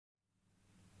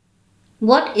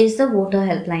What is the voter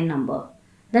helpline number?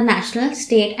 The National,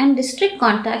 State and District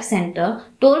Contact Center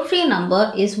toll-free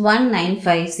number is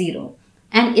 1950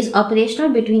 and is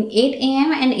operational between 8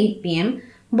 am and 8 pm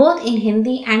both in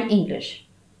Hindi and English.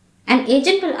 An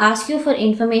agent will ask you for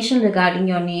information regarding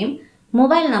your name,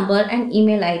 mobile number and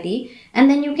email ID, and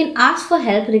then you can ask for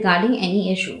help regarding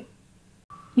any issue.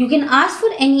 You can ask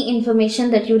for any information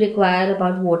that you require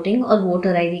about voting or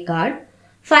voter ID card.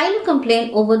 File a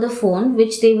complaint over the phone,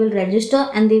 which they will register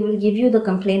and they will give you the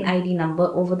complaint ID number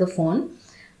over the phone.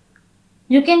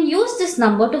 You can use this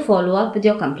number to follow up with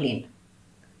your complaint.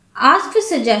 Ask for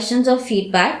suggestions or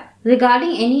feedback regarding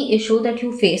any issue that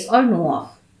you face or know of.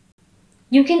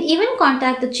 You can even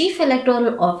contact the Chief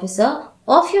Electoral Officer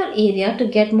of your area to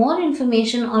get more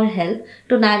information or help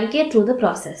to navigate through the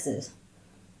processes.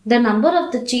 The number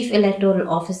of the Chief Electoral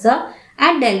Officer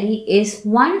at Delhi is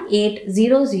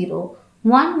 1800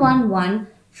 111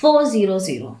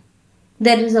 400.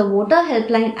 There is a voter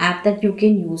helpline app that you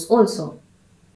can use also.